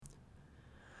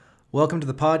Welcome to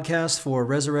the podcast for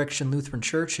Resurrection Lutheran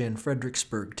Church in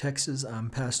Fredericksburg, Texas. I'm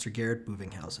Pastor Garrett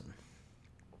Bovinghausen.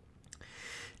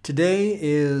 Today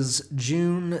is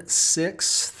June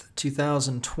 6th,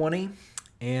 2020,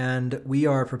 and we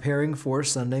are preparing for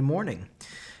Sunday morning.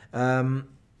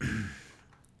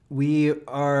 We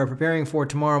are preparing for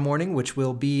tomorrow morning, which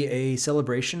will be a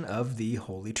celebration of the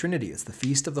Holy Trinity. It's the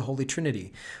Feast of the Holy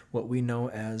Trinity, what we know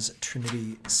as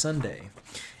Trinity Sunday.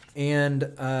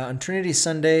 And on Trinity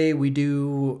Sunday, we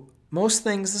do most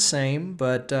things the same,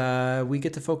 but we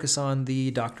get to focus on the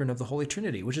doctrine of the Holy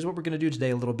Trinity, which is what we're going to do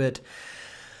today a little bit.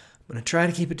 I'm going to try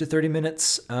to keep it to 30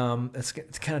 minutes. It's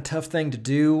kind of a tough thing to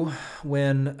do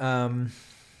when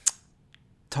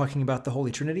talking about the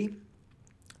Holy Trinity,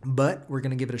 but we're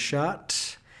going to give it a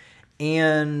shot.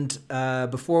 And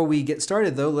before we get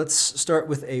started, though, let's start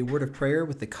with a word of prayer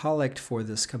with the collect for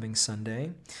this coming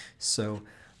Sunday. So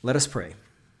let us pray.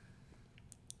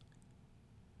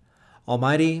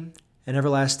 Almighty and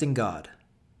everlasting God,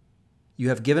 you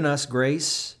have given us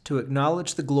grace to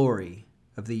acknowledge the glory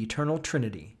of the eternal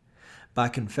Trinity by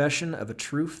confession of a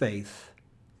true faith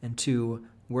and to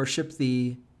worship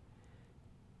the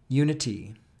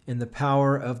unity in the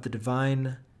power of the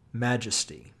divine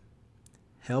majesty.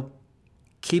 Help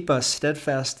keep us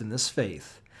steadfast in this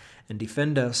faith and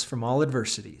defend us from all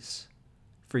adversities.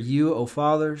 For you, O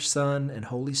Father, Son, and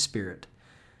Holy Spirit,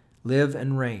 live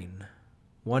and reign,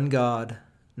 one God,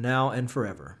 now and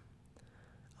forever.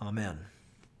 Amen.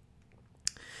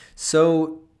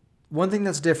 So, one thing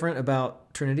that's different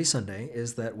about Trinity Sunday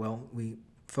is that, we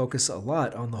focus a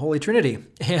lot on the Holy Trinity.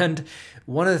 And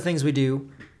one of the things we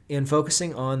do in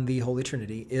focusing on the Holy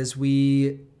Trinity is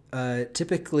we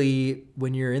typically,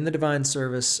 when you're in the divine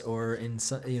service or in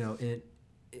some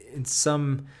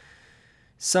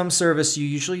service, you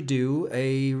usually do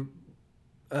a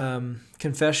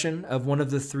confession of one of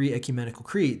the three ecumenical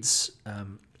creeds.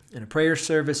 In a prayer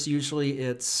service, usually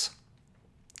it's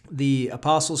the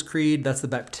Apostles' Creed, that's the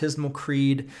baptismal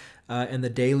creed, and the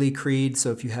daily creed.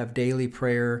 So if you have daily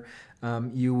prayer,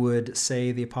 you would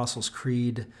say the Apostles'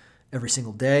 Creed every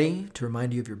single day to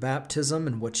remind you of your baptism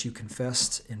and what you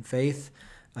confessed in faith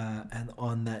and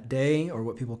on that day, or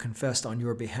what people confessed on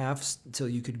your behalf, until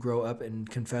you could grow up and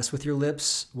confess with your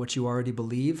lips what you already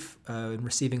believe in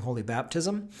receiving holy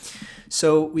baptism.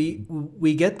 So we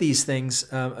get these things.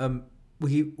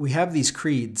 We have these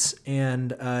creeds,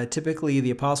 and typically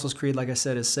the Apostles' Creed, like I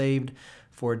said, is saved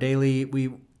for daily.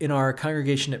 We in our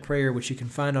congregation at prayer, which you can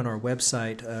find on our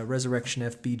website,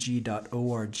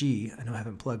 resurrectionfbg.org. I know I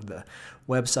haven't plugged the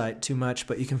website too much,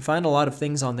 but you can find a lot of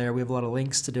things on there. We have a lot of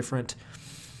links to different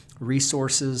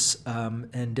resources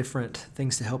and different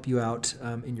things to help you out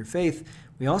in your faith.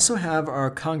 We also have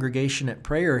our congregation at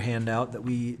prayer handout that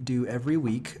we do every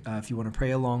week. If you want to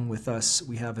pray along with us,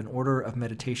 we have an order of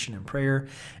meditation and prayer.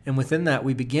 And within that,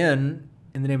 we begin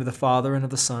in the name of the Father, and of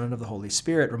the Son, and of the Holy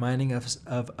Spirit, reminding us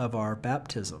of our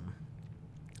baptism.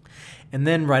 And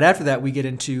then right after that, we get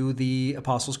into the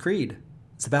Apostles' Creed.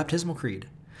 It's the baptismal creed.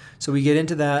 So we get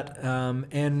into that,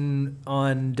 and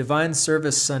on Divine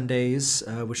Service Sundays,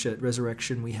 which at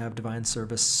Resurrection we have Divine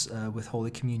Service with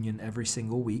Holy Communion every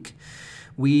single week,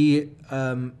 we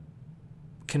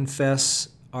confess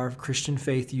our Christian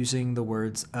faith using the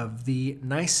words of the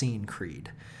Nicene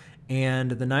Creed.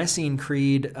 And the Nicene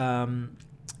Creed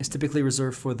is typically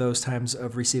reserved for those times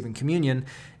of receiving communion,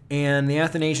 and the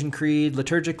Athanasian Creed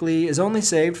liturgically is only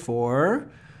saved for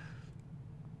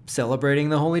celebrating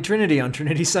the Holy Trinity on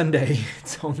Trinity Sunday.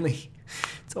 It's only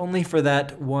for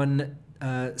that one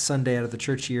Sunday out of the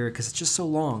church year, because it's just so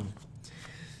long.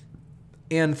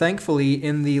 And thankfully,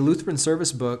 in the Lutheran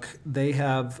Service Book, they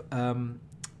have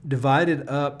divided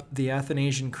up the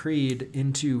Athanasian Creed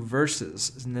into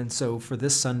verses. And then so for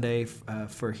this Sunday,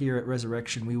 for here at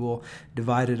Resurrection, we will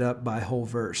divide it up by whole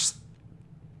verse.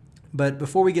 But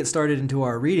before we get started into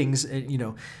our readings,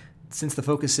 since the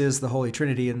focus is the Holy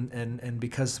Trinity, and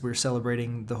because we're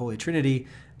celebrating the Holy Trinity,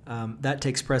 that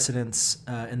takes precedence,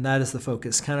 and that is the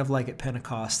focus. Kind of like at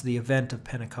Pentecost, the event of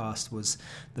Pentecost was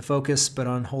the focus, but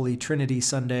on Holy Trinity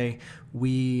Sunday,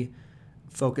 we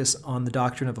focus on the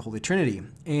doctrine of the Holy Trinity.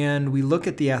 And we look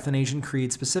at the Athanasian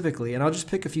Creed specifically, and I'll just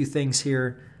pick a few things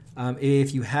here.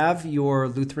 If you have your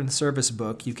Lutheran Service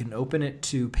Book, you can open it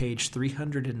to page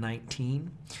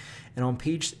 319. And on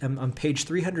page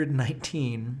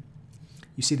 319,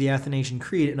 you see the Athanasian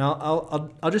Creed, and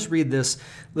I'll just read this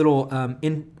little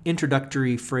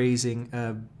introductory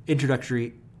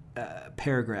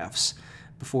paragraphs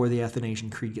before the Athanasian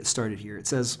Creed gets started here. It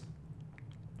says,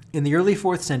 in the early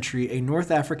 4th century, a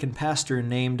North African pastor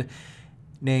named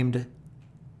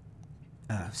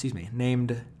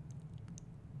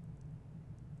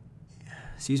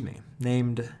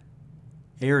named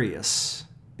Arius,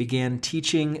 began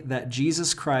teaching that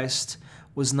Jesus Christ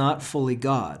was not fully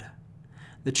God.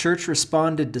 The church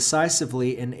responded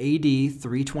decisively in AD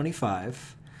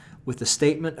 325 with a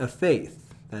statement of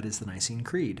faith, that is the Nicene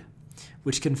Creed,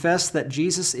 which confessed that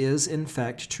Jesus is, in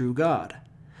fact, true God.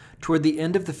 Toward the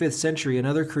end of the 5th century,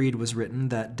 another creed was written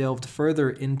that delved further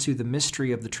into the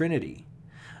mystery of the Trinity.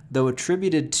 Though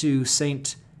attributed to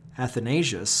Saint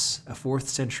Athanasius, a 4th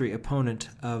century opponent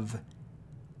of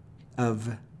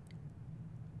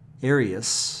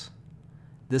Arius,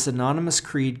 this anonymous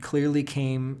creed clearly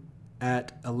came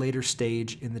at a later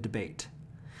stage in the debate.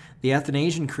 The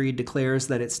Athanasian Creed declares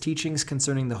that its teachings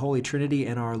concerning the Holy Trinity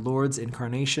and our Lord's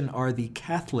incarnation are the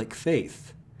Catholic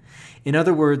faith. In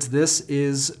other words, this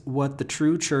is what the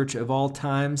true church of all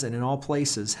times and in all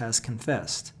places has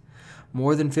confessed.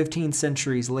 More than 15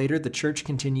 centuries later, the church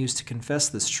continues to confess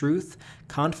this truth,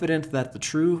 confident that the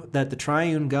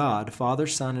triune God, Father,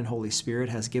 Son, and Holy Spirit,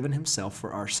 has given himself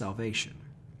for our salvation.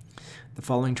 The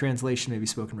following translation may be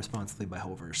spoken responsibly by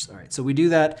whole verse. All right, so we do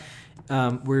that.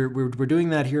 We're doing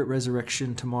that here at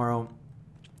Resurrection tomorrow,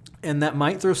 and that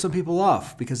might throw some people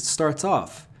off because it starts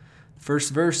off.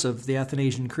 First verse of the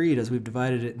Athanasian Creed, as we've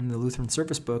divided it in the Lutheran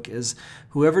Service Book, is,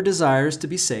 "Whoever desires to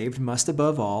be saved must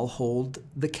above all hold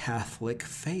the Catholic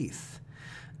faith."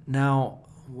 Now,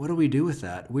 what do we do with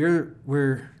that? We're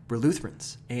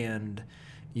Lutherans, and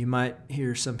you might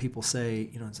hear some people say,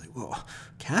 it's like, well,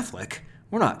 Catholic?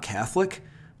 We're not Catholic.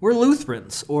 We're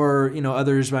Lutherans. Or,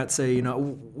 others might say,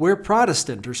 we're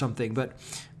Protestant or something. But,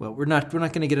 well, we're not going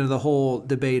to get into the whole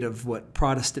debate of what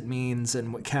Protestant means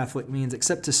and what Catholic means,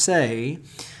 except to say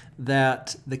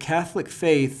that the Catholic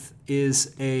faith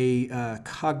is a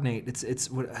cognate. It's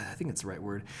what I think it's the right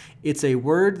word. It's a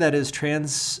word that is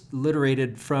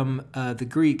transliterated from the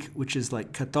Greek, which is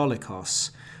like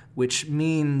katholikos, which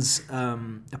means a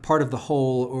part of the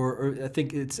whole, or I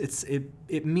think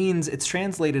it means it's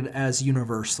translated as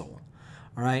universal.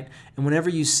 All right, and whenever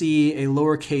you see a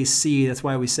lowercase c, that's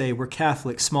why we say we're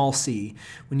Catholic, small c.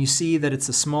 When you see that it's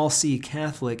a small c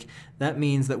Catholic, that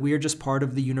means that we are just part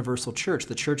of the universal church,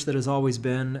 the church that has always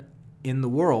been in the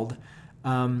world.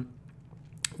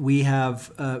 We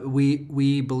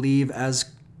believe as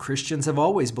Christians have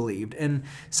always believed. And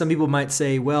some people might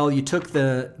say, well, you took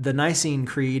the Nicene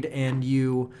Creed and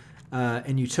you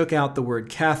took out the word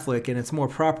Catholic, and it's more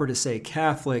proper to say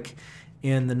Catholic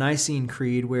in the Nicene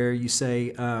Creed, where you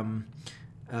say, let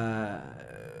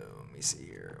me see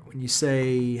here. When you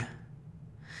say,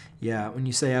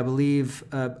 I believe,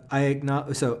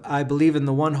 I believe in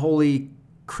the one holy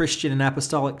Christian and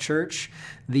apostolic church.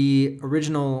 The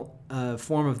original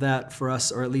form of that for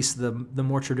us, or at least the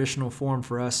more traditional form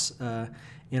for us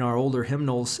in our older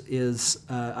hymnals, is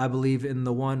I believe in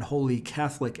the one holy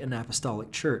Catholic and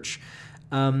apostolic church.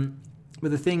 But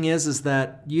the thing is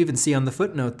that you even see on the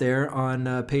footnote there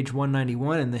on page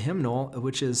 191 in the hymnal,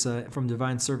 which is from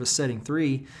Divine Service Setting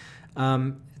 3,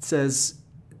 it says,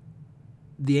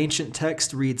 the ancient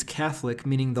text reads Catholic,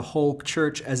 meaning the whole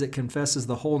church as it confesses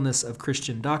the wholeness of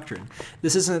Christian doctrine.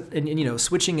 This isn't,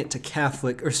 switching it to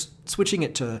Catholic or switching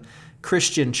it to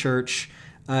Christian church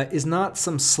is not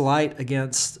some slight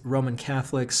against Roman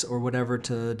Catholics or whatever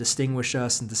to distinguish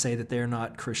us and to say that they're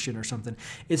not Christian or something.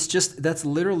 It's just, that's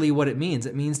literally what it means.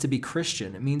 It means to be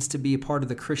Christian. It means to be a part of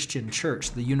the Christian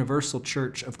church, the universal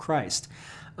church of Christ.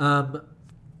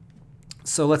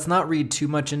 So let's not read too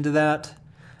much into that.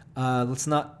 Let's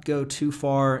not go too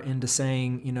far into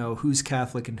saying, who's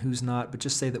Catholic and who's not, but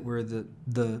just say that we're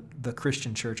the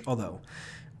Christian church, although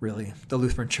really the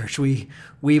Lutheran church, we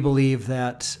believe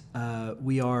that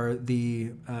we are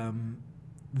the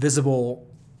visible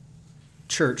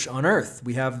church on earth.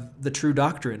 We have the true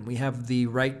doctrine. We have the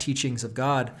right teachings of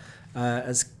God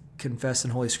as confessed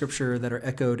in Holy Scripture that are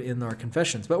echoed in our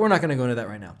confessions, but we're not going to go into that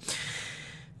right now.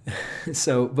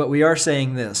 But we are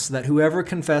saying this, that whoever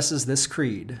confesses this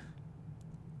creed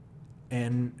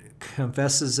and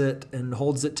confesses it and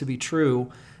holds it to be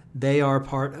true, they are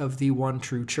part of the one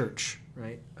true church,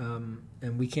 right?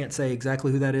 And we can't say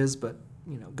exactly who that is, but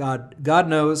God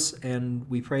knows, and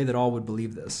we pray that all would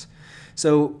believe this.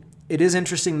 So it is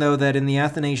interesting, though, that in the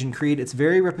Athanasian Creed, it's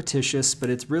very repetitious,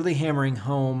 but it's really hammering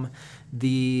home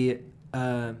the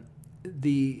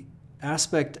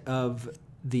aspect of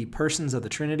the persons of the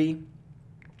Trinity,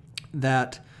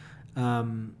 that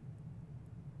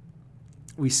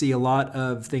we see a lot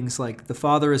of things like the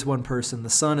Father is one person, the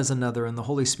Son is another, and the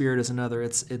Holy Spirit is another.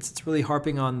 It's really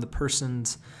harping on the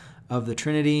persons of the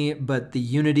Trinity, but the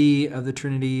unity of the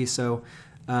Trinity. So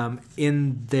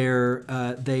in their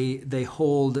they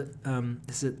hold I'm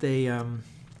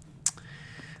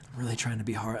really trying to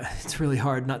be hard. It's really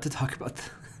hard not to talk about,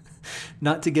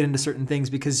 not to get into certain things,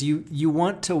 because you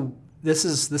want to. This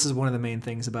is one of the main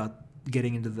things about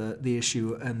getting into the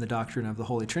issue and the doctrine of the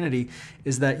Holy Trinity,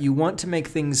 is that you want to make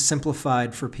things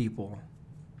simplified for people.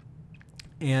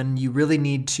 And you really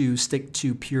need to stick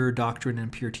to pure doctrine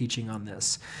and pure teaching on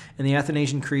this. And the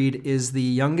Athanasian Creed is the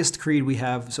youngest creed we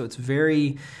have, so it's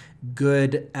very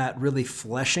good at really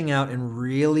fleshing out and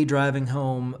really driving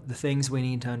home the things we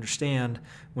need to understand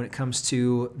when it comes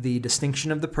to the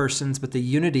distinction of the persons, but the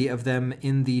unity of them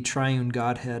in the triune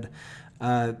Godhead.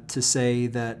 To say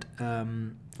that,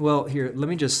 well, here, let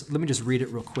me just read it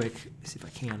real quick. See if I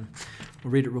can.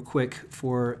 I'll read it real quick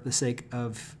for the sake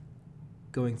of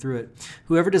going through it.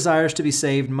 Whoever desires to be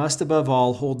saved must above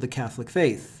all hold the Catholic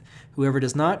faith. Whoever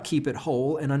does not keep it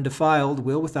whole and undefiled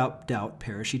will without doubt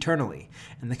perish eternally.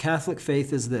 And the Catholic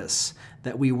faith is this,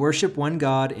 that we worship one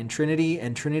God in Trinity,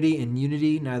 and Trinity in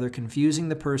unity, neither confusing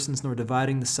the persons nor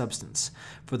dividing the substance.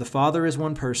 For the Father is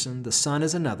one person, the Son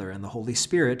is another, and the Holy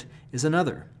Spirit is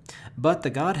another. But the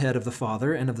Godhead of the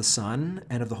Father and of the Son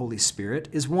and of the Holy Spirit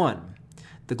is one.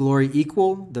 The glory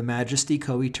equal, the majesty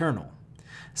co-eternal.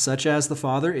 Such as the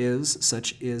Father is,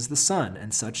 such is the Son,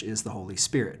 and such is the Holy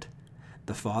Spirit.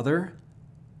 The Father,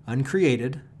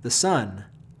 uncreated, the Son,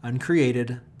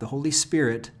 uncreated, the Holy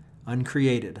Spirit,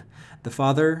 uncreated. The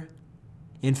Father,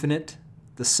 infinite,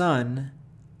 the Son,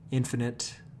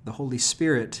 infinite, the Holy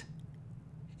Spirit,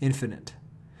 infinite.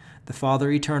 The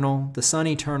Father eternal, the Son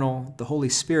eternal, the Holy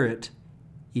Spirit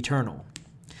eternal.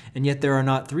 And yet there are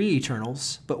not three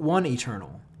eternals, but one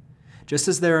eternal. Just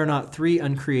as there are not three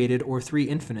uncreated or three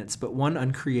infinites, but one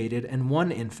uncreated and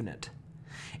one infinite.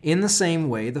 In the same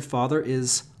way, the Father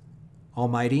is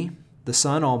almighty, the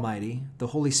Son almighty, the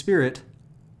Holy Spirit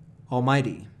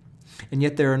almighty. And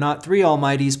yet there are not three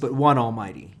almighties, but one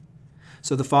almighty.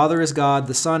 So the Father is God,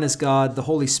 the Son is God, the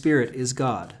Holy Spirit is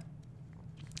God.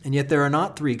 And yet there are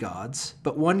not three gods,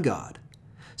 but one God.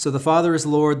 So the Father is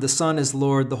Lord, the Son is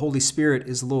Lord, the Holy Spirit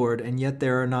is Lord, and yet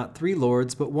there are not three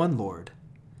Lords, but one Lord.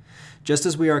 Just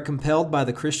as we are compelled by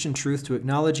the Christian truth to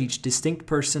acknowledge each distinct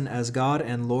person as God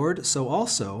and Lord, so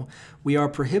also we are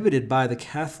prohibited by the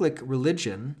Catholic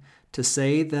religion to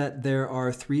say that there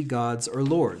are three gods or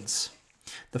lords.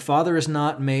 The Father is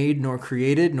not made, nor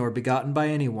created, nor begotten by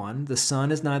anyone. The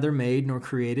Son is neither made nor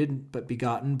created, but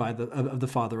begotten of the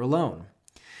Father alone.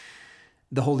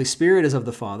 The Holy Spirit is of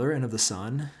the Father and of the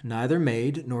Son, neither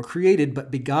made nor created, but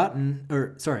begotten,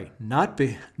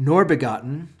 nor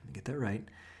begotten, get that right,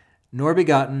 nor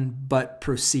begotten, but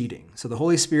proceeding. So the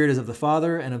Holy Spirit is of the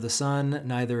Father and of the Son,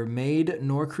 neither made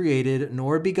nor created,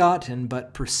 nor begotten,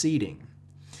 but proceeding.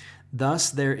 Thus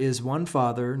there is one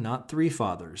Father, not three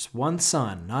fathers, one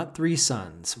Son, not three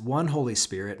sons, one Holy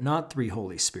Spirit, not three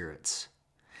Holy Spirits.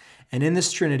 And in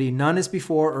this Trinity, none is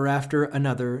before or after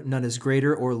another, none is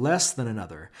greater or less than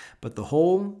another, but the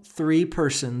whole three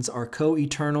persons are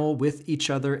co-eternal with each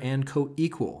other and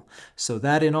co-equal, so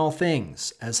that in all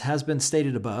things, as has been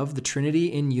stated above, the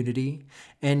Trinity in unity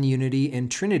and unity in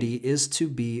Trinity is to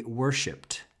be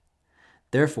worshipped.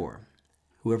 Therefore,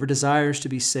 whoever desires to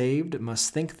be saved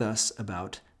must think thus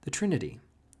about the Trinity.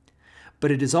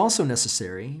 But it is also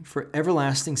necessary for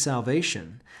everlasting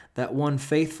salvation that one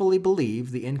faithfully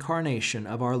believe the incarnation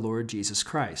of our Lord Jesus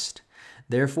Christ.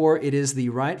 Therefore, it is the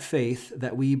right faith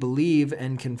that we believe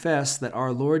and confess that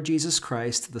our Lord Jesus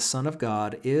Christ, the Son of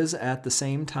God, is at the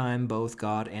same time both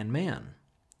God and man.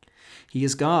 He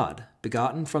is God,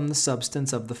 begotten from the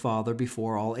substance of the Father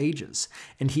before all ages,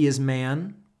 and he is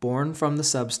man, born from the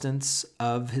substance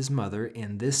of his mother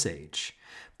in this age.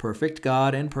 Perfect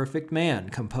God and perfect man,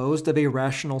 composed of a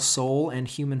rational soul and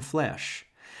human flesh,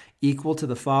 equal to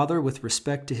the Father with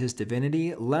respect to his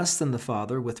divinity, less than the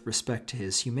Father with respect to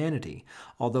his humanity.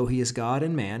 Although he is God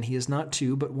and man, he is not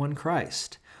two, but one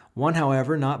Christ. One,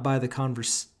 however, not by the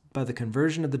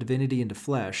conversion of the divinity into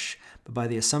flesh, but by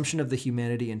the assumption of the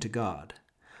humanity into God.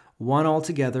 One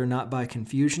altogether, not by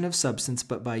confusion of substance,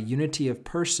 but by unity of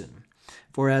person.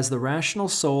 For as the rational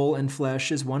soul and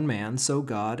flesh is one man, so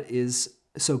God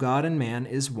and man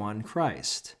is one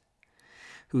Christ,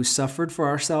 who suffered for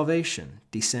our salvation,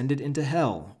 descended into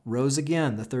hell, rose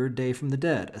again the third day from the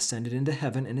dead, ascended into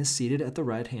heaven, and is seated at the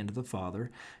right hand of the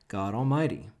Father, God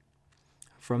Almighty.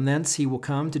 From thence he will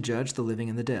come to judge the living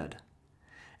and the dead.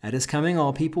 At his coming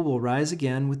all people will rise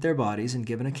again with their bodies and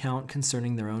give an account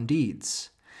concerning their own deeds.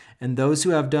 And those who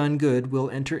have done good will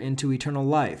enter into eternal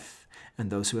life, and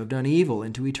those who have done evil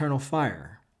into eternal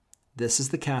fire. This is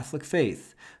the Catholic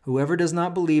faith. Whoever does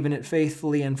not believe in it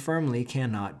faithfully and firmly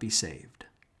cannot be saved.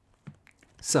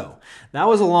 So, that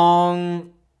was a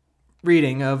long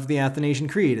reading of the Athanasian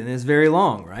Creed, and it's very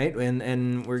long, right?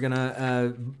 And we're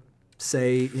gonna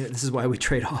say this is why we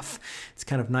trade off. It's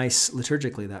kind of nice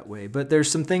liturgically that way. But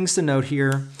there's some things to note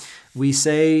here. We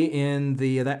say in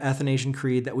the Athanasian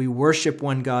Creed that we worship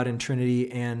one God in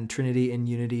Trinity and Trinity in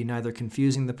unity, neither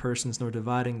confusing the persons nor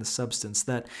dividing the substance.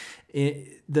 That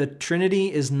the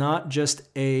Trinity is not just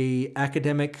a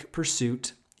academic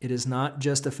pursuit. It is not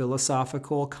just a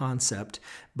philosophical concept,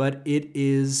 but it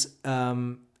is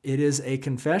a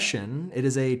confession. It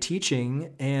is a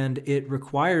teaching, and it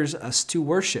requires us to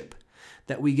worship.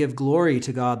 That we give glory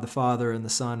to God the Father and the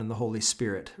Son and the Holy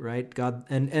Spirit, right? God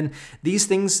and these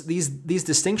things, these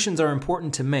distinctions are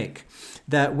important to make.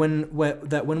 That when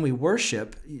we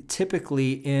worship,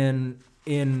 typically in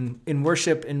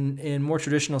worship in more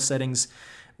traditional settings,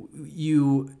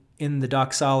 in the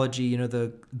doxology,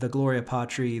 the Gloria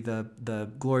Patri,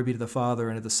 the glory be to the Father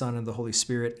and to the Son and the Holy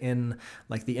Spirit, in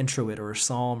like the introit or a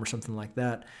psalm or something like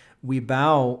that, we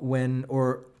bow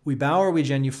or we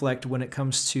genuflect when it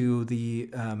comes to the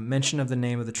mention of the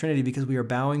name of the Trinity, because we are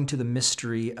bowing to the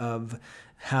mystery of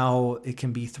how it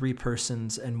can be three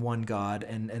persons and one God,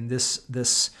 and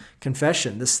this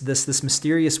confession, this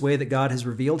mysterious way that God has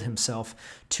revealed himself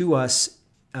to us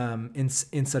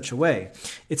in such a way.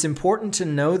 It's important to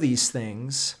know these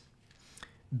things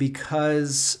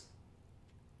because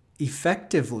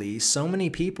effectively so many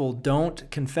people don't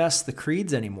confess the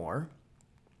creeds anymore.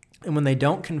 And when they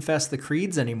don't confess the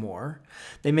creeds anymore,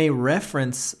 they may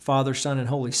reference Father, Son, and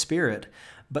Holy Spirit,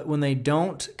 but when they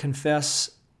don't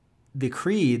confess the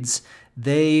creeds,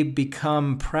 they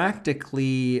become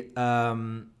practically,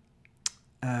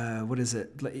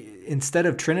 instead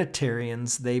of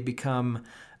Trinitarians, they become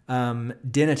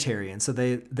Dinitarians. So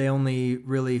they only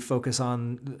really focus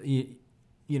on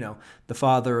the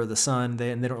Father or the Son,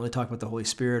 and they don't really talk about the Holy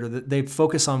Spirit, or they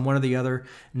focus on one or the other,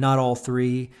 not all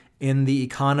three, in the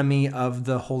economy of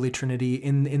the Holy Trinity,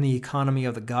 in the economy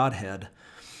of the Godhead.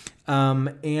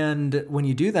 And when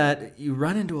you do that, you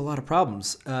run into a lot of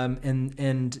problems.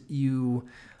 And you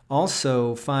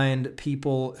also find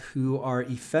people who are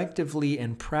effectively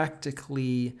and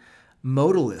practically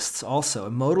modalists also.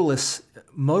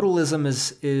 Modalism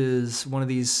is one of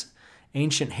these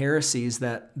ancient heresies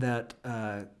that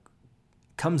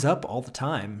comes up all the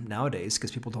time nowadays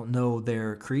because people don't know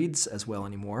their creeds as well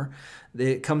anymore.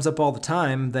 It comes up all the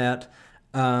time that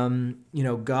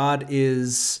God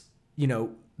is,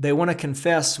 they want to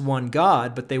confess one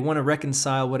God, but they want to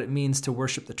reconcile what it means to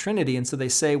worship the Trinity. And so they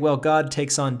say, well, God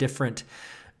takes on different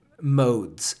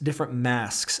modes, different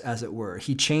masks, as it were.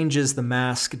 He changes the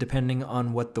mask depending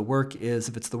on what the work is.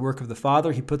 If it's the work of the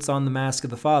Father, he puts on the mask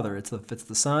of the Father. If it's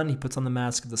the Son, he puts on the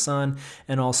mask of the Son,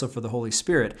 and also for the Holy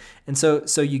Spirit. And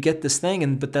so you get this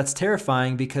thing, but that's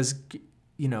terrifying because,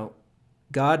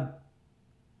 God,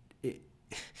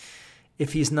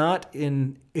 if he's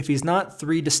not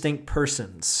three distinct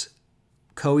persons,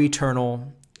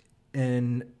 co-eternal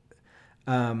and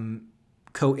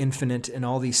co-infinite and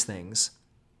all these things,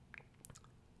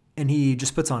 and he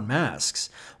just puts on masks,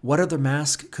 what other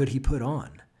mask could he put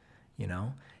on?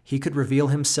 He could reveal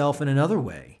himself in another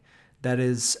way that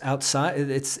is outside.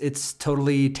 It's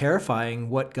totally terrifying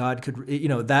what God could,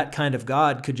 that kind of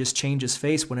God could just change his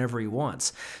face whenever he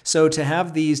wants. So to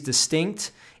have these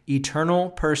distinct eternal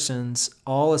persons,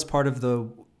 all as part of the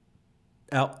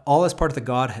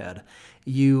Godhead,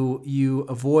 you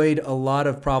avoid a lot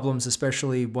of problems,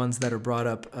 especially ones that are brought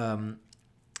up,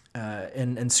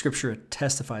 and Scripture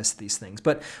testifies to these things.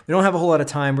 But we don't have a whole lot of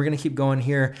time. We're going to keep going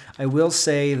here. I will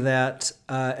say that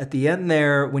at the end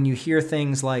there, when you hear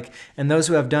things like, and those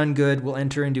who have done good will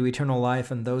enter into eternal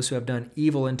life, and those who have done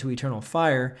evil into eternal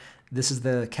fire, this is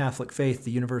the Catholic faith,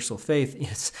 the universal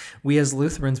faith. We as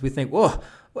Lutherans, we think, whoa,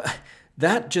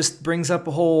 that just brings up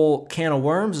a whole can of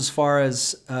worms as far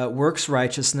as works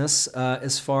righteousness,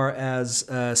 as far as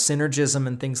synergism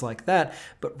and things like that.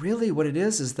 But really what it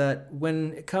is that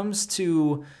when it comes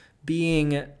to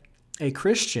being a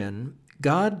Christian,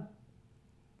 God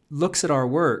looks at our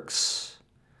works,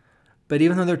 but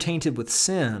even though they're tainted with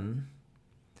sin,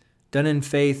 done in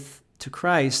faith to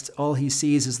Christ, all he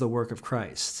sees is the work of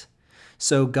Christ.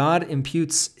 So God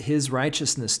imputes his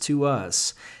righteousness to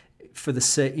us for the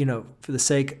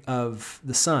sake of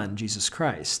the Son, Jesus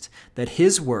Christ, that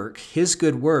his work, his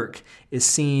good work, is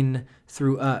seen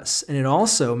through us. And it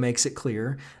also makes it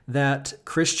clear that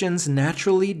Christians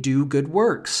naturally do good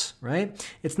works, right?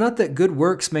 It's not that good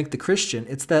works make the Christian,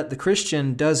 it's that the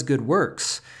Christian does good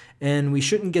works. And we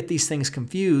shouldn't get these things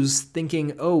confused,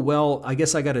 thinking, oh, well, I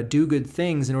guess I got to do good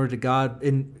things in order to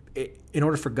in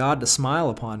order for God to smile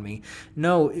upon me.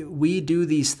 No, we do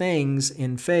these things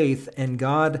in faith, and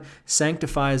God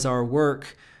sanctifies our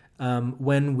work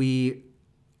when we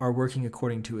are working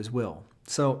according to His will.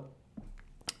 So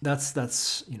that's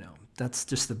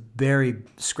just the very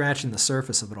scratching the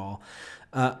surface of it all.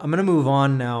 I'm going to move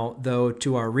on now, though,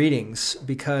 to our readings,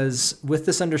 because with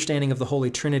this understanding of the Holy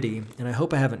Trinity, and I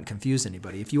hope I haven't confused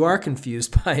anybody. If you are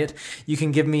confused by it, you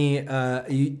can give me,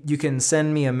 you can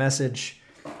send me a message.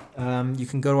 You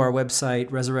can go to our website,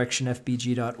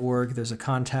 resurrectionfbg.org. There's a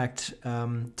contact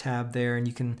tab there, and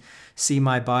you can see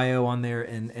my bio on there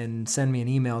and send me an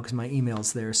email, because my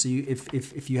email's there. So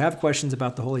if you have questions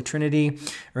about the Holy Trinity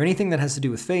or anything that has to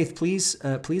do with faith, please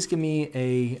give me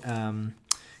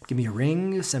a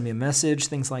ring, send me a message,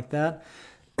 things like that.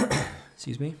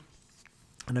 Excuse me.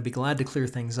 And I'd be glad to clear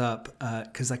things up,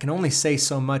 because I can only say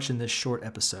so much in this short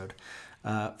episode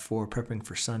for prepping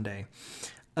for Sunday.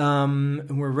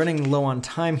 And we're running low on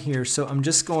time here, so I'm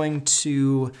just going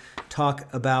to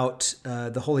talk about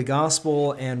the Holy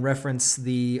Gospel and reference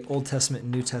the Old Testament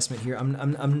and New Testament here.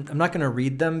 I'm not going to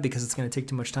read them because it's going to take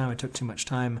too much time. I took too much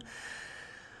time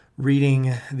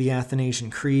reading the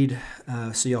Athanasian Creed,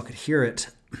 so y'all could hear it,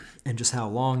 and just how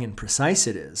long and precise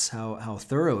it is, how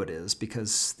thorough it is,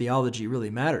 because theology really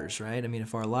matters, right? I mean,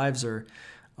 if our lives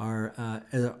our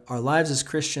lives as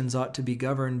Christians ought to be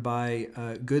governed by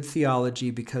good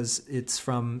theology, because it's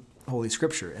from Holy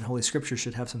Scripture, and Holy Scripture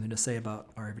should have something to say about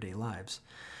our everyday lives.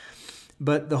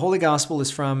 But the Holy Gospel is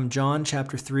from John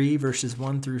chapter 3, verses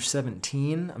 1 through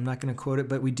 17. I'm not going to quote it,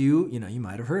 but we do, you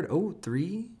might have heard,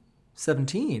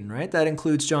 3:17, right? That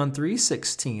includes John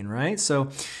 3:16, right? So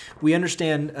we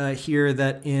understand here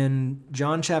that in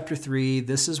John chapter 3,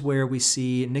 this is where we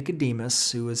see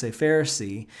Nicodemus, who is a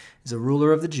Pharisee, is a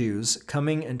ruler of the Jews,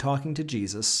 coming and talking to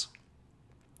Jesus.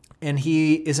 And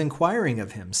he is inquiring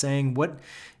of him, saying,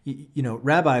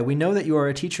 Rabbi, we know that you are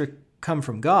a teacher come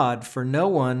from God, for no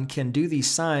one can do these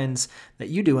signs that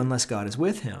you do unless God is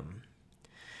with him.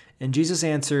 And Jesus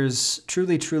answers,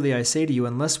 truly, truly, I say to you,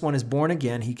 unless one is born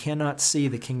again, he cannot see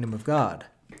the kingdom of God.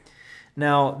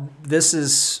 Now,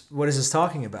 what is this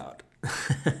talking about?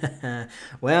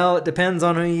 Well, it depends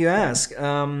on who you ask.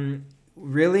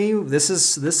 Really,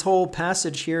 this whole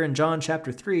passage here in John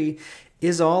chapter 3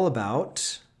 is all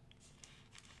about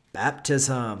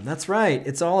baptism. That's right.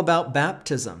 It's all about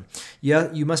baptism.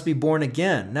 You must be born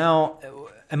again. Now,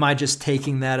 am I just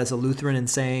taking that as a Lutheran and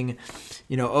saying,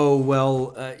 through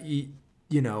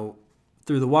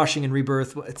the washing and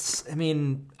rebirth?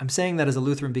 I'm saying that as a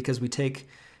Lutheran because we take,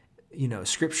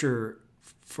 Scripture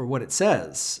for what it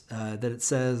says. That it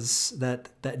says that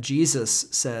Jesus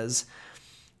says,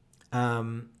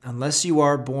 unless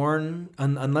one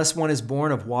is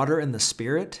born of water and the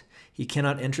Spirit, he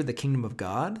cannot enter the kingdom of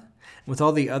God. With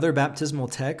all the other baptismal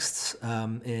texts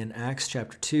in Acts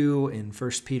chapter 2, in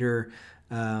 1 Peter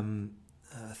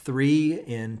 3,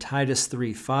 in Titus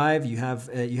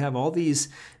 3:5, you have all these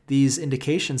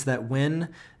indications that when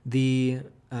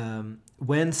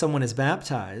someone is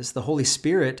baptized, the Holy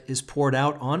Spirit is poured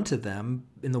out onto them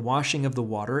in the washing of the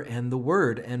water and the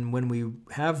Word. And when we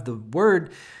have the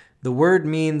Word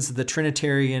means the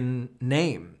Trinitarian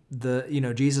name.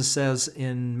 Jesus says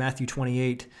in Matthew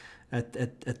 28,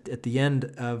 at the end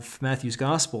of Matthew's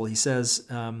Gospel, he says,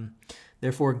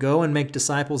 therefore, go and make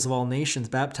disciples of all nations,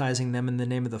 baptizing them in the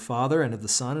name of the Father and of the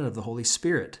Son and of the Holy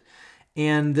Spirit.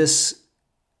 And this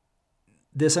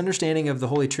understanding of the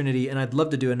Holy Trinity, and I'd love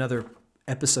to do another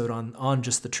episode on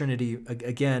just the Trinity,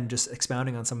 again, just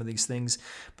expounding on some of these things.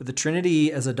 But the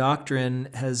Trinity as a doctrine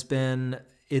has been,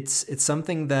 it's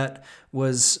something that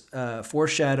was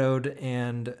foreshadowed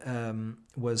and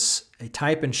was a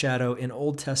type and shadow in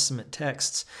Old Testament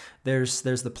texts. There's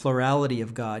the plurality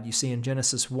of God. You see in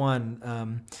Genesis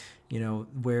 1,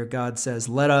 where God says,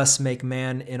 "Let us make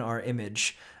man in our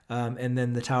image," and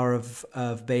then the Tower of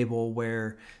Babel,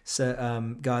 where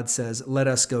God says, "Let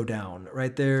us go down."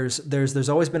 Right? There's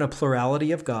always been a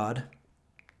plurality of God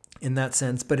in that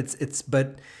sense, but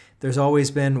but there's always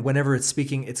been, whenever it's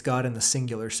speaking, it's God in the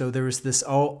singular. So there was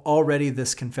already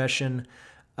this confession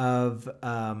of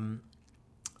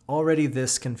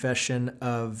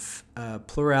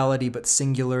plurality but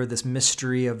singular, this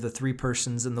mystery of the three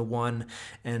persons in the one,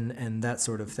 and that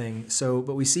sort of thing. So,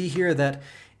 but we see here that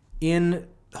in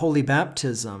Holy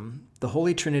Baptism, the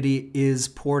Holy Trinity is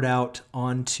poured out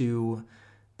onto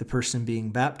the person being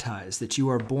baptized, that you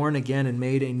are born again and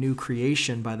made a new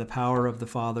creation by the power of the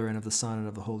Father and of the Son and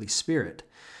of the Holy Spirit,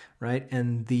 right?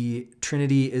 And the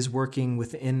Trinity is working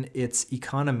within its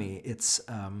economy, its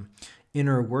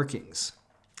inner workings.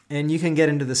 And you can get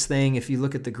into this thing if you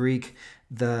look at the Greek.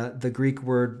 The Greek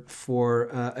word for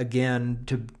again,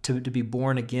 to be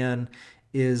born again,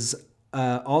 is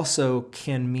also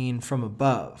can mean from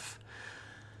above.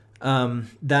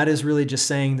 That is really just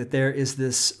saying that there is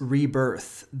this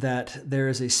rebirth, that there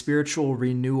is a spiritual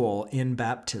renewal in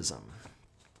baptism.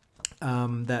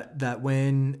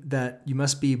 That you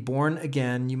must be born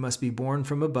again, you must be born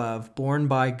from above, born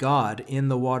by God in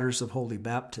the waters of holy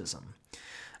baptism.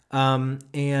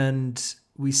 And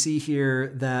we see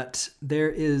here that there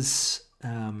is,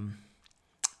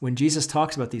 when Jesus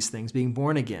talks about these things, being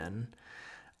born again,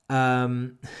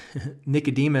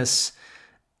 Nicodemus,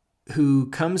 who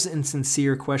comes in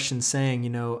sincere question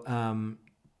saying,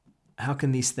 how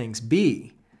can these things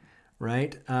be,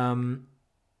 right?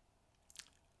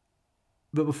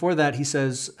 But before that, he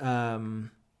says, how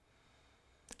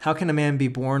can a man be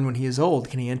born when he is old?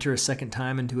 Can he enter a second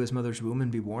time into his mother's womb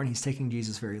and be born? He's taking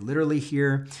Jesus very literally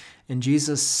here. And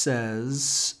Jesus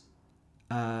says,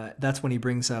 that's when he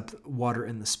brings up water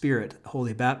in the Spirit,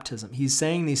 holy baptism. He's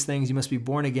saying these things, you must be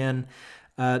born again.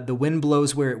 The wind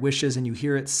blows where it wishes and you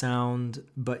hear its sound,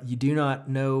 but you do not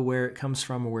know where it comes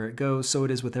from or where it goes. So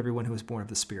it is with everyone who is born of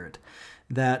the Spirit.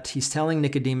 That he's telling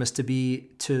Nicodemus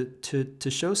to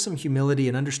show some humility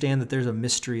and understand that there's a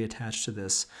mystery attached to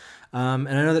this. And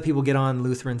I know that people get on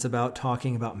Lutherans about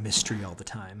talking about mystery all the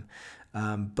time.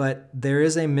 But there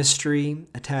is a mystery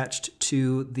attached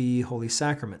to the holy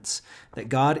sacraments, that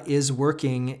God is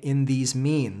working in these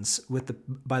means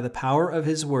by the power of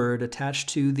his word attached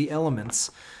to the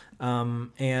elements,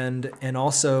 and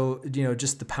also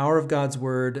just the power of God's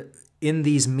word in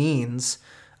these means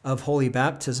of holy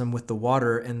baptism with the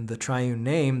water and the triune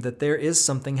name, that there is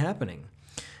something happening,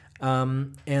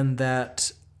 and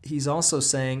that he's also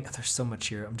saying, there's so much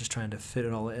here, I'm just trying to fit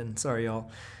it all in, sorry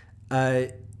y'all,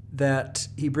 that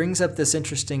he brings up this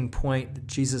interesting point that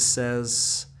Jesus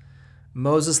says,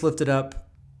 Moses lifted up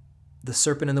the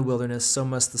serpent in the wilderness, so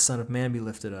must the Son of Man be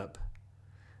lifted up,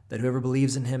 that whoever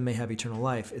believes in him may have eternal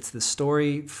life. It's the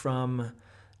story from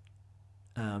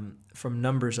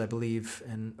Numbers, I believe,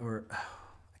 or I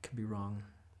could be wrong.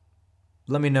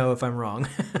 Let me know if I'm wrong.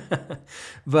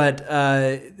 But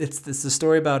it's the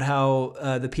story about how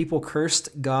the people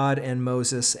cursed God and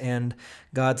Moses, and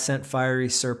God sent fiery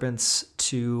serpents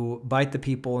to bite the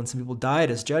people, and some people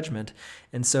died as judgment.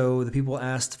 And so the people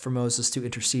asked for Moses to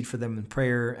intercede for them in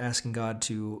prayer, asking God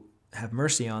to have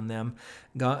mercy on them.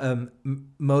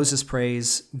 Moses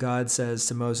prays. God says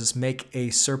to Moses, make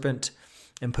a serpent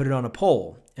and put it on a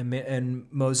pole. And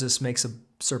Moses makes a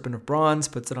serpent of bronze,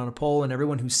 puts it on a pole, and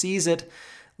everyone who sees it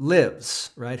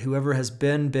lives, right? Whoever has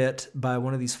been bit by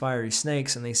one of these fiery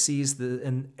snakes and they see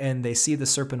the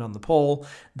serpent on the pole,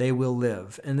 they will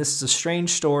live. And this is a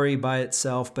strange story by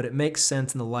itself, but it makes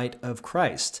sense in the light of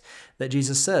Christ, that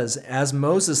Jesus says, as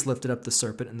Moses lifted up the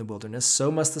serpent in the wilderness, so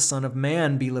must the Son of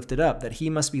Man be lifted up, that he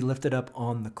must be lifted up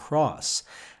on the cross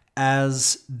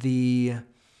as the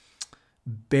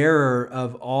bearer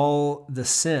of all the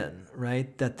sin,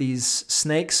 right? That these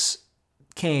snakes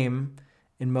came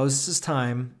in Moses'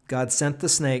 time. God sent the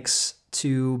snakes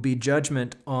to be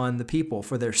judgment on the people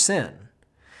for their sin.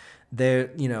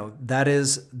 They're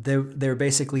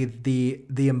basically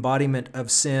the embodiment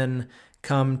of sin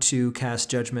come to cast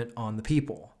judgment on the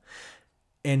people.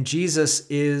 And Jesus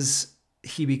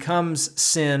he becomes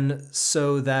sin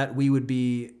so that we would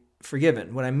be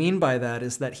forgiven. What I mean by that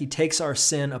is that he takes our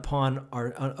sin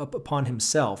upon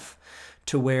himself,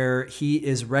 to where he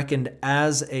is reckoned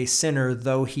as a sinner,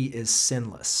 though he is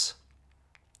sinless,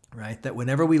 right? That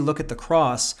whenever we look at the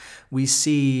cross, we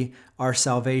see our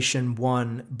salvation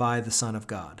won by the Son of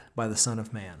God, by the Son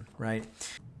of Man, right?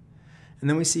 And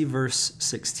then we see verse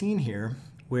 16 here,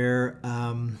 where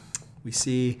we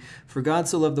see, for God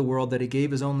so loved the world that he gave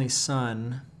his only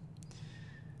Son,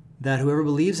 that whoever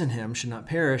believes in him should not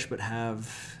perish, but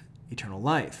have eternal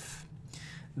life.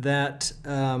 That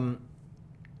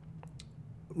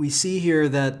we see here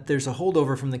that there's a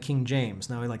holdover from the King James.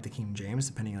 Now, we like the King James,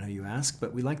 depending on who you ask,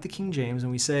 but we like the King James,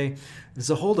 and we say there's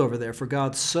a holdover there, for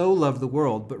God so loved the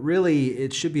world, but really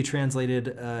it should be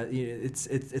translated,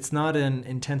 it's not an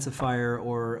intensifier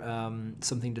or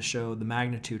something to show the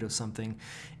magnitude of something.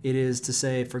 It is to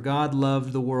say, for God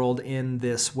loved the world in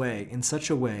this way, in such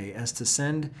a way as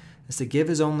to give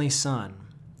his only Son,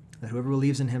 that whoever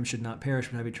believes in him should not perish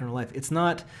but have eternal life. It's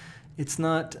not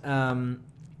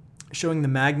showing the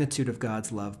magnitude of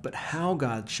God's love, but how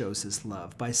God shows his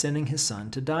love by sending his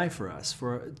Son to die for us,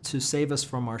 to save us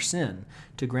from our sin,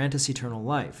 to grant us eternal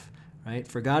life, right?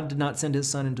 For God did not send his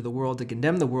Son into the world to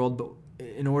condemn the world, but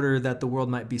in order that the world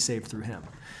might be saved through him.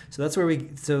 So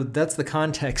that's the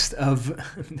context of,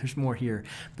 there's more here,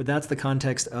 but that's the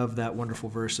context of that wonderful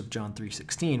verse of John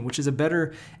 3:16, which is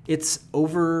it's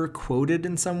over quoted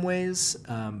in some ways,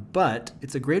 but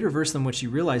it's a greater verse than what you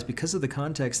realize because of the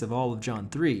context of all of John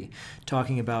 3,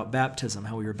 talking about baptism,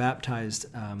 how we were baptized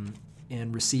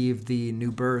and received the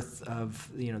new birth of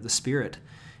the Spirit.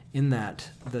 In that,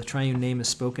 the triune name is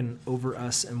spoken over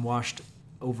us and washed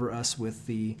over us with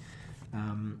the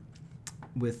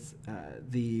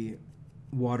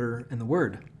water and the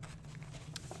Word.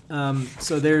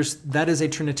 So that is a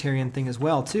Trinitarian thing as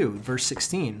well too. Verse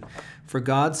 16, for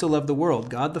God so loved the world,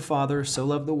 God the Father so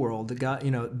loved the world. God,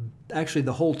 actually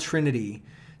the whole Trinity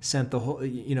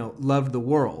loved the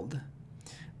world.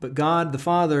 But God the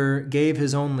Father gave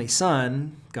his only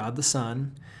Son, God the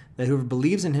Son, that whoever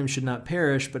believes in him should not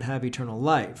perish but have eternal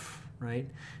life, right?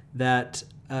 That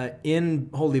in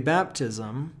holy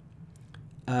baptism,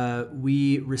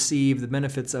 we receive the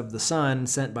benefits of the Son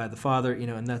sent by the Father,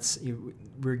 and that's,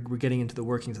 we're getting into the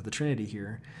workings of the Trinity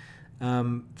here.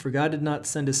 For God did not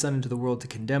send his Son into the world to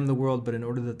condemn the world, but in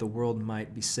order that the world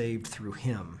might be saved through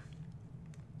him.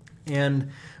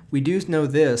 And we do know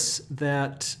this,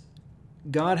 that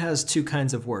God has two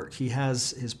kinds of work. He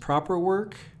has his proper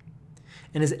work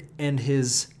and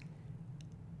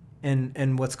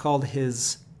what's called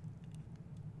his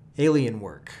alien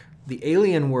work. The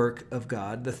alien work of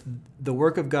God, the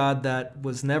work of God that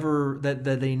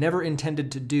they never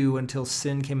intended to do until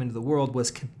sin came into the world,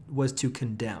 was to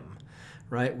condemn,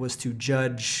 right? Was to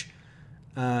judge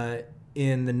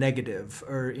in the negative,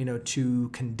 or to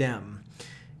condemn.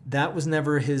 That was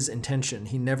never his intention.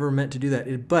 He never meant to do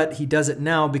that. But he does it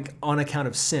now on account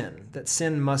of sin, that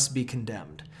sin must be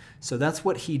condemned. So that's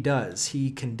what he does.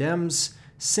 He condemns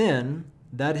sin.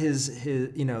 That is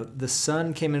the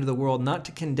Son came into the world not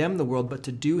to condemn the world, but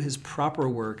to do his proper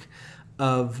work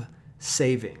of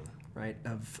saving, right?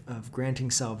 Of granting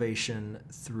salvation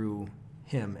through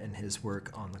him and his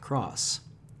work on the cross.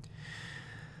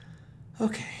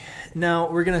 Okay,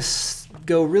 now we're going to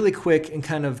go really quick and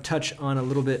kind of touch on a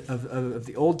little bit of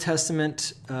the Old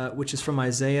Testament, which is from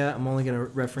Isaiah. I'm only going to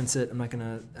reference it. I'm not going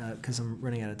to, because I'm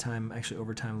running out of time, actually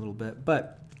over time a little bit.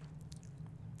 But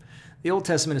the Old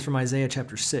Testament is from Isaiah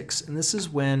chapter 6. And this is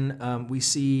when we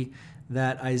see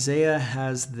that Isaiah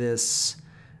has this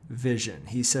vision.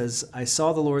 He says, I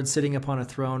saw the Lord sitting upon a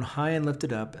throne high and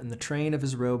lifted up, and the train of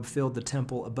his robe filled the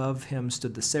temple. Above him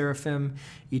stood the seraphim.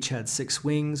 Each had 6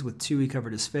 wings. With 2 he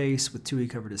covered his face, with 2 he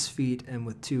covered his feet, and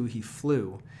with 2 he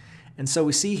flew. And so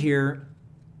we see here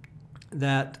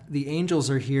that the angels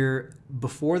are here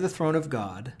before the throne of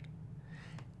God,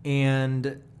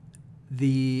 and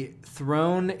the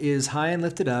throne is high and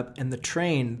lifted up, and the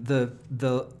train,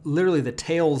 literally the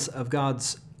tails of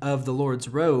the Lord's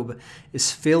robe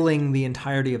is filling the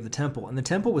entirety of the temple. And the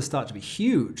temple was thought to be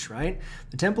huge, right?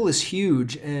 The temple is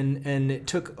huge, and it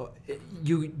took,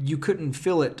 you couldn't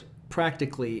fill it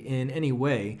practically in any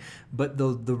way, but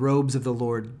the robes of the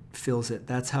Lord fills it.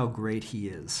 That's how great he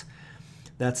is.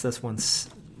 That's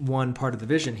one part of the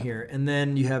vision here. And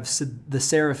then you have the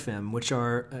seraphim, which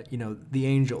are, the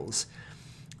angels.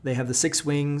 They have the 6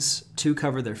 wings. 2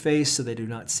 cover their face so they do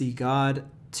not see God.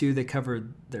 2, they cover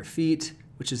their feet,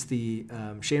 which is the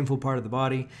shameful part of the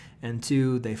body, and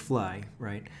 2, they fly,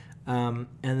 right? And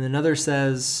another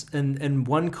says, and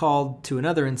one called to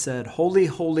another and said, Holy,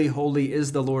 holy, holy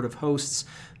is the Lord of hosts.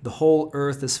 The whole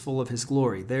earth is full of his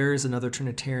glory. There's another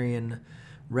Trinitarian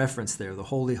reference there, the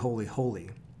holy, holy,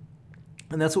 holy.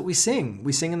 And that's what we sing.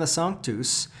 We sing in the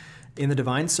Sanctus, in the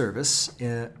divine service.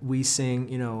 We sing,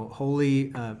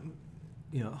 holy,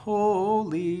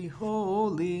 holy,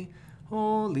 holy,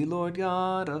 holy Lord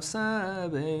God of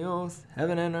Sabaoth,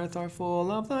 heaven and earth are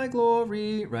full of thy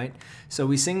glory, right? So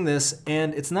we sing this,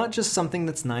 and it's not just something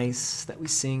that's nice that we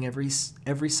sing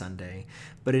every Sunday,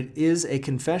 but it is a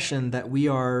confession that we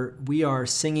are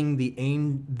singing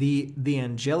the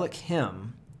angelic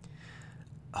hymn.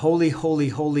 Holy, holy,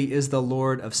 holy is the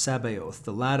Lord of Sabaoth,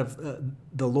 the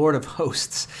Lord of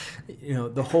hosts.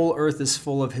 The whole earth is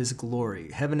full of his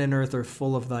glory. Heaven and earth are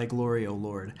full of thy glory, O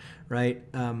Lord, right?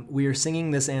 We are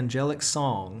singing this angelic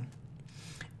song,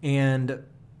 and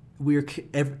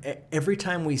every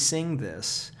time we sing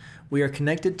this, we are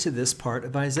connected to this part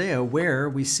of Isaiah where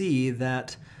we see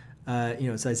that,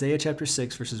 it's Isaiah chapter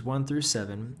 6, verses 1 through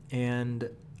 7, and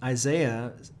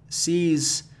Isaiah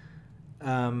sees,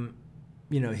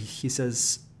 he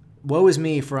says, Woe is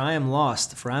me, for I am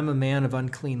lost, for I am a man of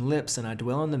unclean lips, and I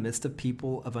dwell in the midst of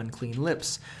people of unclean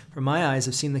lips. For my eyes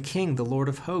have seen the King, the Lord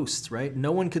of hosts, right?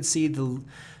 No one could see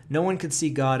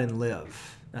God and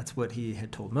live. That's what he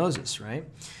had told Moses, right?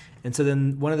 And so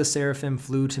then one of the seraphim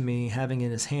flew to me, having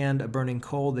in his hand a burning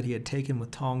coal that he had taken with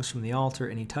tongs from the altar,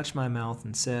 and he touched my mouth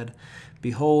and said,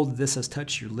 "Behold, this has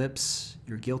touched your lips.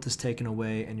 Your guilt is taken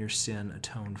away, and your sin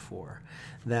atoned for."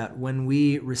 That when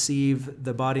we receive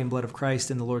the body and blood of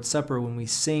Christ in the Lord's Supper, when we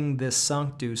sing this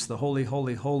Sanctus, the Holy,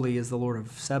 Holy, Holy is the Lord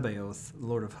of Sabaoth, the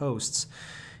Lord of hosts,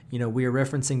 we are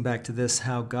referencing back to this,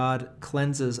 how God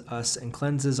cleanses us and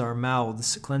cleanses our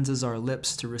mouths, cleanses our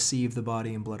lips to receive the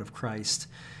body and blood of Christ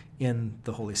in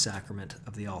the holy sacrament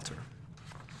of the altar.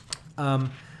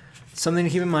 Something to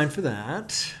keep in mind for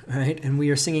that, right? And we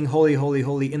are singing Holy, Holy,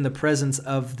 Holy in the presence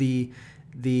of the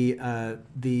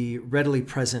readily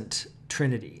present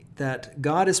Trinity. That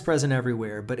God is present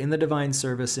everywhere, but in the divine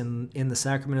service, in the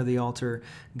sacrament of the altar,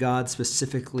 God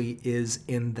specifically is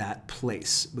in that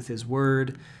place with his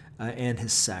word and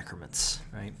his sacraments,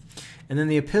 right? And then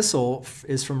the epistle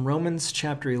is from Romans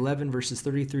chapter 11, verses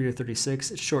 33 to 36.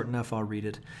 It's short enough, I'll read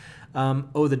it.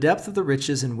 "Oh, the depth of the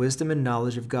riches and wisdom and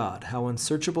knowledge of God! How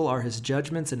unsearchable are his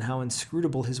judgments and how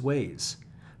inscrutable his ways!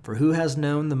 For who has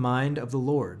known the mind of the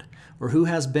Lord? Or who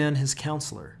has been his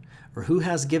counselor? Or who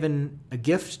has given a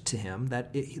gift to him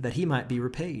that he might be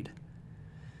repaid?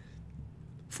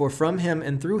 For from him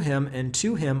and through him and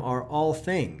to him are all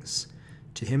things.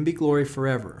 To him be glory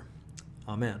forever.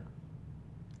 Amen."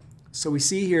 So we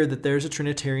see here that there's a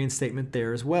Trinitarian statement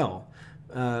there as well.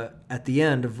 At the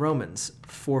end of Romans,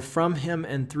 "For from him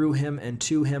and through him and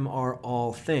to him are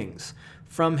all things."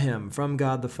 From him, from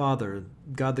God the Father,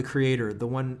 God the Creator, the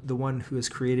one who has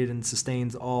created and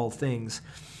sustains all things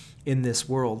in this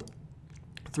world.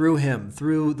 Through him,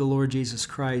 through the Lord Jesus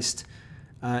Christ,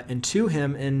 and to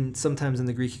him, and sometimes in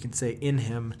the Greek you can say in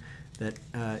him, that,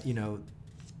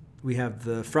 we have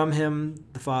the from him,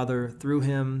 the Father, through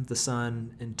him, the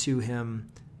Son, and to him,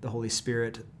 the Holy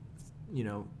Spirit,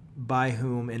 by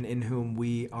whom and in whom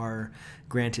we are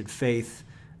granted faith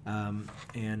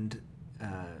and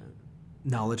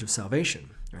knowledge of salvation,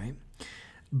 right?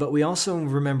 But we also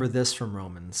remember this from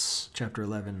Romans chapter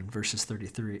 11, verse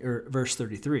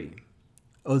 33.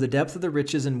 "Oh, the depth of the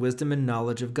riches and wisdom and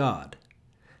knowledge of God!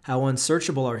 How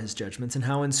unsearchable are his judgments and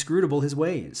how inscrutable his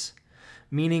ways!"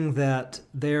 Meaning that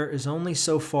there is only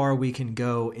so far we can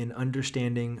go in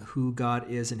understanding who God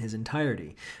is in his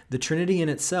entirety. The Trinity in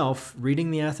itself,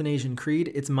 reading the Athanasian Creed,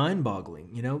 it's mind-boggling,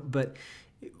 but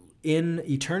in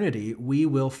eternity, we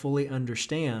will fully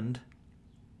understand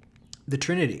the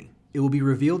Trinity. It will be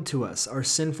revealed to us. Our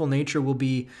sinful nature will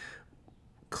be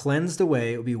cleansed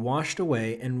away, it will be washed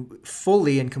away, and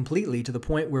fully and completely to the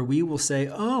point where we will say,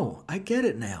 "Oh, I get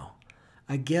it now.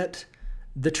 I get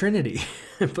the Trinity."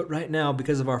 But right now,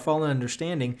 because of our fallen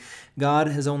understanding, God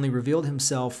has only revealed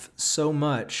himself so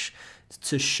much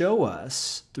to show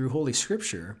us through Holy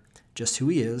Scripture just who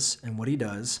he is and what he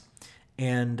does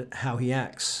and how he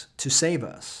acts to save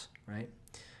us, right?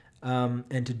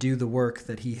 And to do the work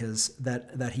that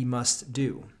that he must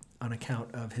do on account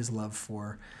of his love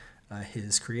for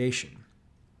his creation.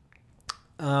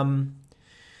 So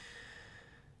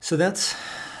that's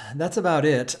about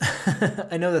it.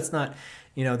 I know that's not,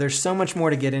 there's so much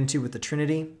more to get into with the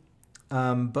Trinity,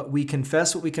 but we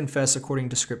confess what we confess according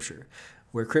to Scripture.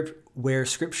 Where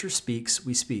Scripture speaks,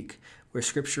 we speak. Where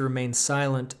Scripture remains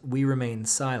silent, we remain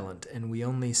silent, and we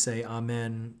only say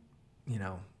amen,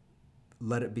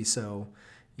 let it be so,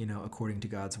 according to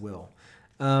God's will.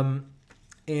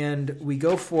 And we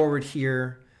go forward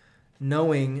here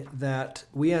knowing that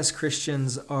we as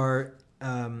Christians are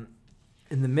in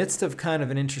the midst of kind of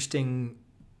an interesting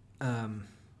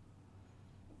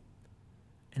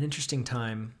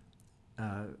time.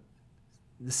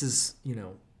 This is,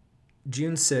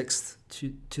 June 6th,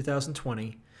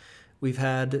 2020. We've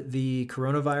had the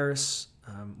coronavirus.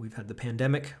 We've had the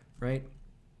pandemic, right?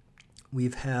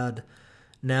 We've had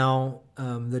now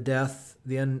the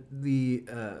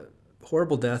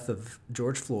horrible death of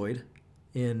George Floyd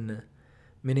in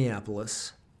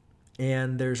Minneapolis.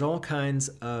 And there's all kinds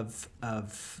of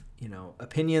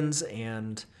opinions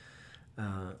and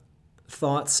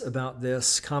thoughts about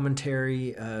this,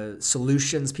 commentary,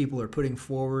 solutions people are putting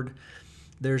forward.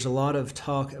 There's a lot of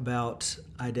talk about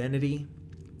identity,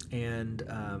 and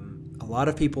a lot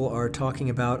of people are talking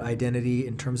about identity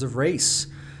in terms of race.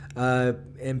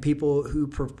 And people who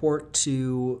purport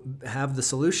to have the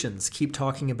solutions keep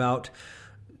talking about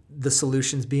the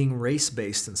solutions being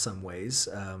race-based in some ways,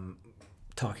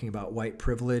 talking about white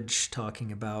privilege,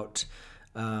 talking about,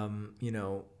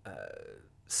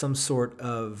 some sort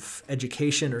of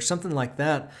education or something like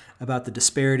that about the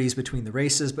disparities between the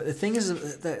races. But the thing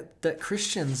is that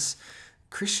Christians,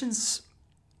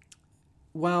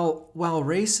 while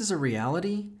race is a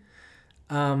reality,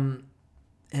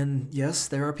 And yes,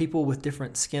 there are people with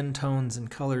different skin tones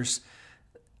and colors.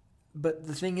 But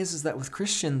the thing is that with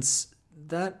Christians,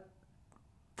 that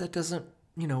doesn't,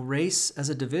 race as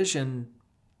a division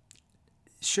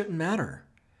shouldn't matter.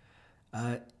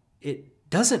 It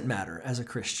doesn't matter as a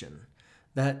Christian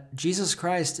that Jesus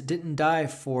Christ didn't die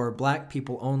for black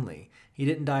people only. He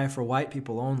didn't die for white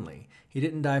people only. He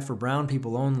didn't die for brown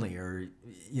people only, or,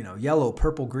 yellow,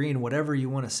 purple, green, whatever you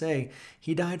want to say.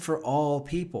 He died for all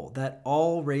people, that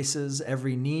all races,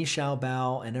 every knee shall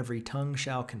bow and every tongue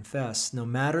shall confess, no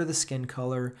matter the skin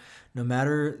color, no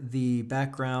matter the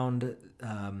background,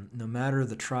 no matter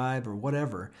the tribe or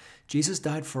whatever. Jesus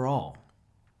died for all.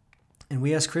 And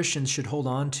we as Christians should hold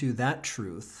on to that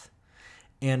truth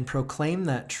and proclaim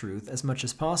that truth as much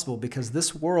as possible, because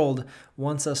this world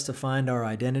wants us to find our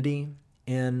identity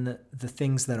in the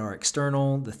things that are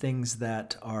external, the things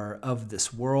that are of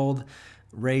this world,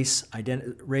 race,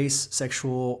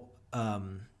 sexual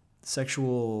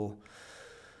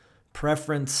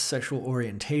preference, sexual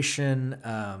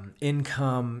orientation,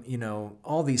 income,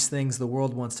 all these things the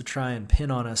world wants to try and pin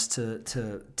on us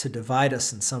to divide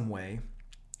us in some way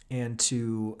and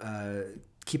to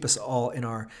keep us all in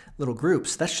our little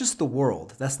groups. That's just the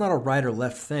world. That's not a right or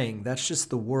left thing. That's just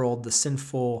the world, the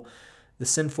sinful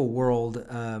world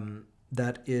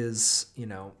that is,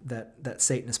 that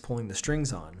Satan is pulling the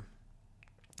strings on.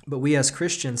 But we as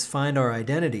Christians find our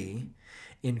identity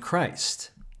in Christ.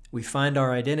 We find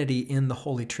our identity in the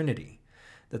Holy Trinity.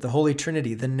 That the Holy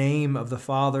Trinity, the name of the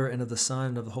Father and of the Son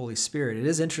and of the Holy Spirit. It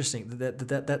is interesting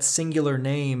that singular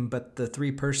name, but the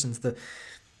three persons,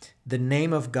 the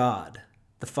name of God,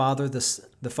 the Father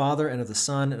and of the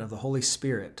Son and of the Holy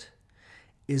Spirit,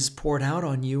 is poured out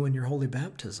on you in your holy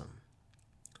baptism.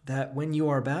 That when you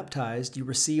are baptized, you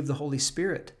receive the Holy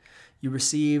Spirit. You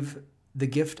receive the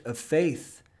gift of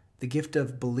faith, the gift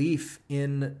of belief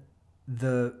in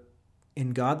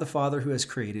God the Father who has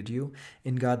created you,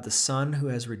 in God the Son who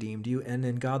has redeemed you, and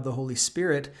in God the Holy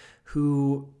Spirit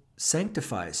who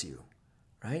sanctifies you,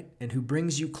 right? And who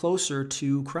brings you closer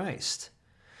to Christ.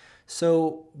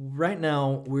 So right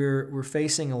now we're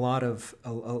facing a lot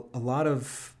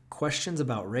of questions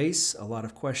about race, a lot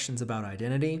of questions about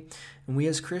identity, and we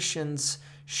as Christians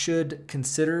should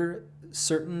consider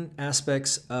certain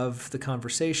aspects of the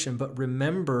conversation, but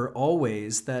remember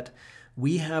always that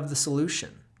we have the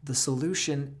solution. The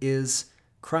solution is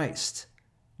Christ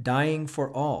dying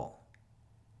for all,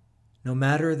 no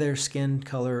matter their skin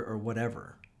color or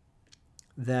whatever.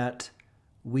 That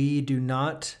we do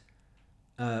not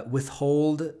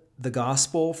withhold the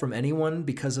gospel from anyone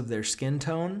because of their skin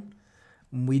tone.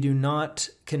 We do not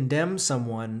condemn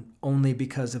someone only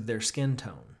because of their skin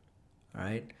tone, all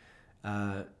right?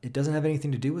 It doesn't have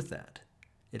anything to do with that.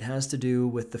 It has to do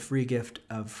with the free gift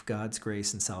of God's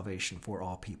grace and salvation for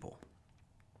all people.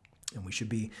 And we should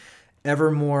be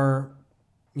ever more,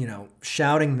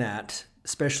 shouting that,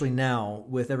 especially now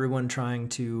with everyone trying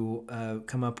to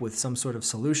come up with some sort of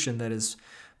solution that is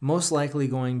most likely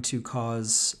going to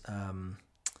cause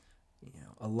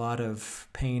a lot of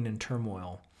pain and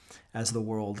turmoil, as the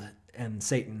world and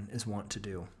Satan is wont to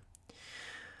do.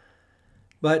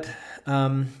 But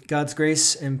God's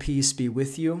grace and peace be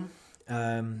with you.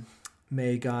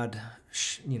 May God,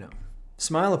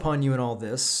 smile upon you in all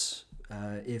this.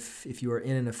 If you are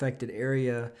in an affected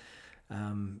area,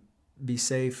 be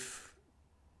safe.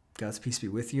 God's peace be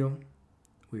with you.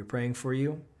 We are praying for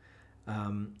you.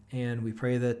 And we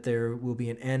pray that there will be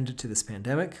an end to this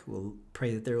pandemic. We'll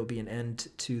pray that there will be an end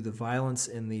to the violence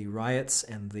and the riots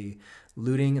and the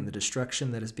looting and the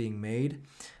destruction that is being made.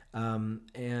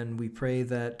 And we pray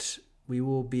that we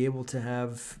will be able to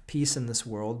have peace in this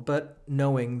world, but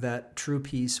knowing that true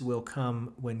peace will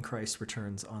come when Christ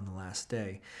returns on the last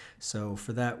day. So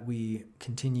for that, we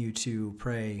continue to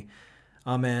pray,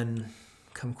 Amen.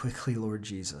 Come quickly, Lord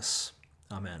Jesus.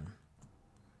 Amen.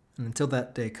 And until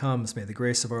that day comes, may the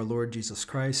grace of our Lord Jesus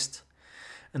Christ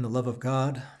and the love of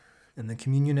God and the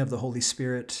communion of the Holy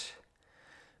Spirit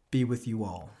be with you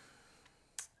all.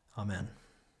 Amen.